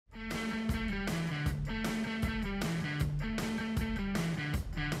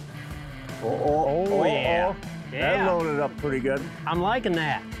Oh, yeah. That loaded up pretty good. I'm liking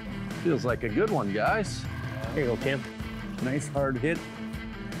that. Feels like a good one, guys. Here you go, Tim. Nice hard hit.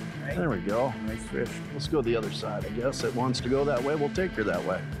 There we go. Nice fish. Let's go the other side, I guess. It wants to go that way, we'll take her that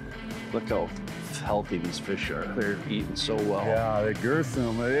way. Look how healthy these fish are. They're eating so well. Yeah, the girth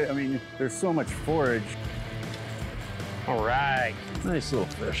in them. I mean, there's so much forage. All right. Nice little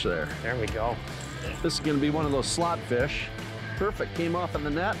fish there. There we go. This is gonna be one of those slot fish. Perfect, came off in the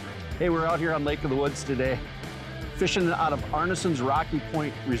net. Hey, we're out here on Lake of the Woods today, fishing out of Arneson's Rocky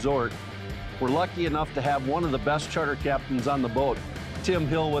Point Resort. We're lucky enough to have one of the best charter captains on the boat, Tim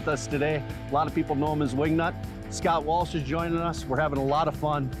Hill, with us today. A lot of people know him as Wingnut. Scott Walsh is joining us. We're having a lot of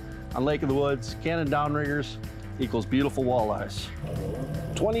fun on Lake of the Woods. Cannon Downriggers equals beautiful walleyes.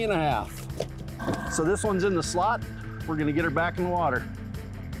 20 and a half. So this one's in the slot. We're gonna get her back in the water.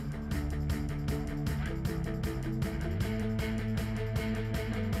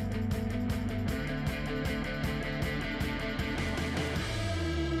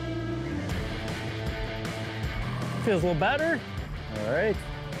 Feels a little better. All right.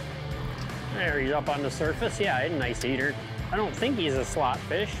 There, he's up on the surface. Yeah, a nice eater. I don't think he's a slot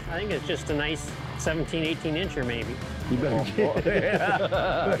fish. I think it's just a nice 17, 18 incher maybe. You better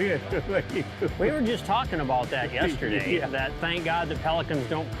We were just talking about that yesterday, that thank God the pelicans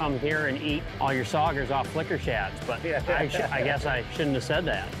don't come here and eat all your saugers off flicker shads, but I guess I shouldn't have said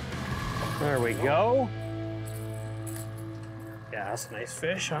that. There we go. Yeah, that's a nice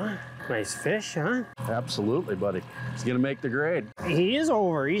fish, huh? Nice fish, huh? Absolutely, buddy. He's gonna make the grade. He is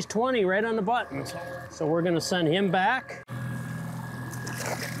over. He's 20 right on the button. So we're gonna send him back.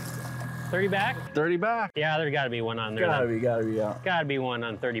 30 back? 30 back. Yeah, there's gotta be one on there. Gotta be, yeah. Gotta be one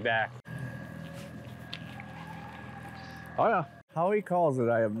on 30 back. Oh yeah. How he calls it,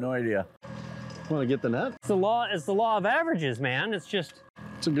 I have no idea. Want to get the net? It's the law of averages, man. It's just,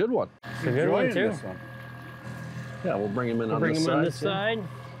 It's a good one. it's a good one too. This one. Yeah, we'll bring him in We'll on bring this him side. on this Tim. side.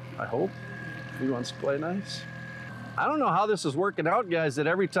 I hope he wants to play nice. I don't know how this is working out, guys, that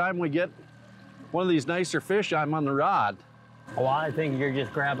every time we get one of these nicer fish, I'm on the rod. Well, I think you're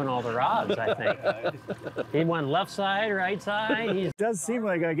just grabbing all the rods, I think. He went left side, right side. It does seem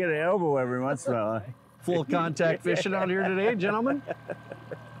like I get an elbow every once in a while. Full contact fishing out here today, gentlemen.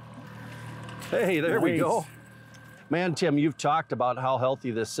 Hey, there we go. Man, Tim, you've talked about how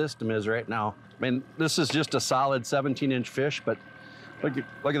healthy this system is right now. I mean, this is just a solid 17-inch fish, but look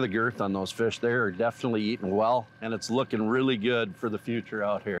at the girth on those fish. They are definitely eating well, and it's looking really good for the future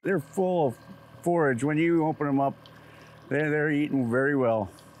out here. They're full of forage. When you open them up, they're eating very well.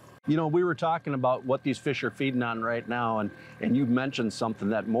 You know, we were talking about what these fish are feeding on right now, and you mentioned something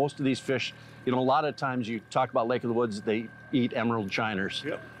that most of these fish, you know, a lot of times you talk about Lake of the Woods, they eat emerald shiners.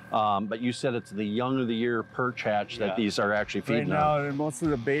 Yep. But you said it's the young of the year perch hatch that these are actually feeding Right on. now, most of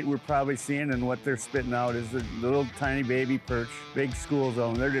the bait we're probably seeing and what they're spitting out is the little tiny baby perch, big schools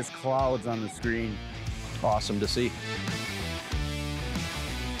of them. They're just clouds on the screen. Awesome to see.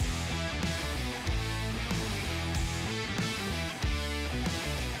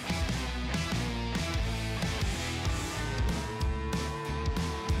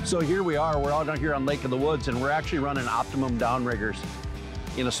 So here we are, we're out here on Lake of the Woods, and we're actually running optimum downriggers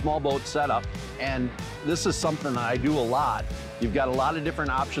in a small boat setup. And this is something that I do a lot. You've got a lot of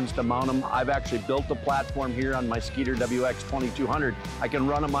different options to mount them. I've actually built a platform here on my Skeeter WX 2200. I can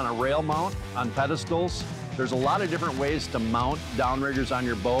run them on a rail mount, on pedestals. There's a lot of different ways to mount downriggers on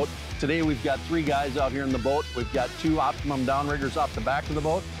your boat. Today we've got 3 guys out here in the boat. We've got 2 optimum downriggers off the back of the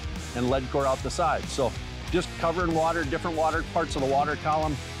boat and lead core out the side. So just covering water, different water parts of the water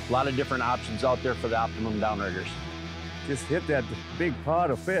column. A lot of different options out there for the optimum downriggers. Just hit that big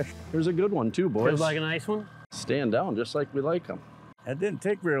pot of fish. Here's a good one too, boys. Feels like a nice one. Stand down just like we like them. That didn't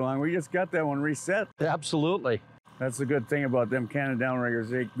take very long. We just got that one reset. Absolutely. That's the good thing about them Cannon downriggers.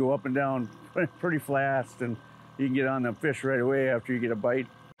 They go up and down pretty fast, and you can get on the fish right away after you get a bite.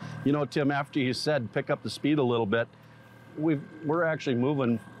 You know, Tim, after you said pick up the speed a little bit, we're actually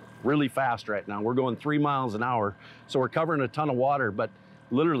moving really fast right now. We're going 3 miles an hour, so we're covering a ton of water, but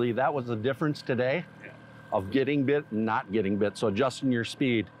literally that was the difference today of getting bit and not getting bit. So adjusting your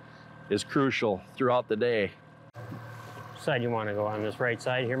speed is crucial throughout the day. Side you want to go on this right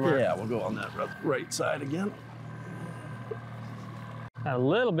side here, Mark? Yeah, we'll go on that right side again. Got a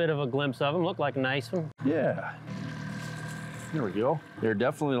little bit of a glimpse of them. Look like a nice one. Yeah. There we go. They're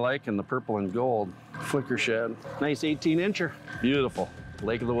definitely liking the purple and gold flicker shad. Nice 18-incher. Beautiful.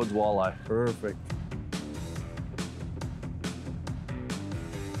 Lake of the Woods walleye. Perfect.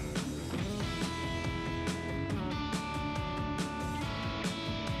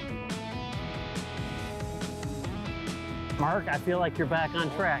 Mark, I feel like you're back on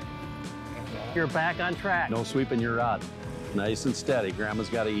track. You're back on track. No sweeping your rod. Nice and steady. Grandma's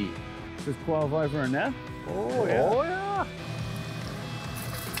got to eat. Does this qualify for a net? Oh, yeah. Oh, yeah.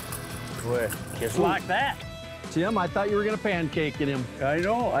 Boy. Just like that. Tim, I thought you were going to pancake him. I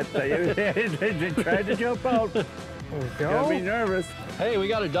know. I thought you they tried to jump out. Gotta be nervous. Hey, we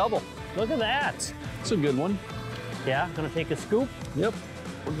got a double. Look at that. It's a good one. Yeah, gonna take a scoop. Yep.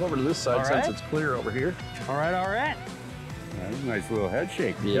 We'll go over to this side since it's clear over here. All right, all right. That's a nice little head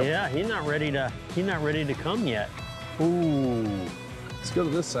shake. Yep. Yeah, he's not ready to come yet. Ooh. Let's go to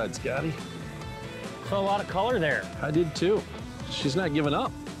this side, Scotty. Saw a lot of color there. I did too. She's not giving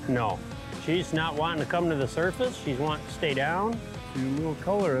up. No, she's not wanting to come to the surface. She's wanting to stay down. See a little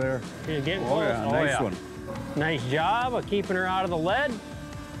color there. She's getting Oh close. yeah, nice one. Nice job of keeping her out of the lead.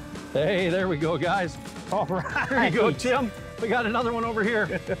 Hey, there we go, guys. All right. There you go, Tim. We got another one over here.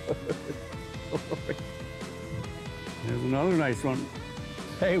 There's another nice one.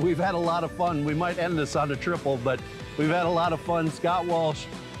 Hey, we've had a lot of fun. We might end this on a triple, but we've had a lot of fun. Scott Walsh,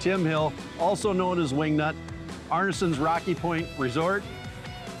 Tim Hill, also known as Wingnut, Arneson's Rocky Point Resort,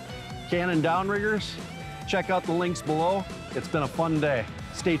 Cannon Downriggers. Check out the links below. It's been a fun day.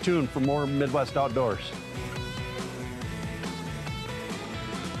 Stay tuned for more Midwest Outdoors.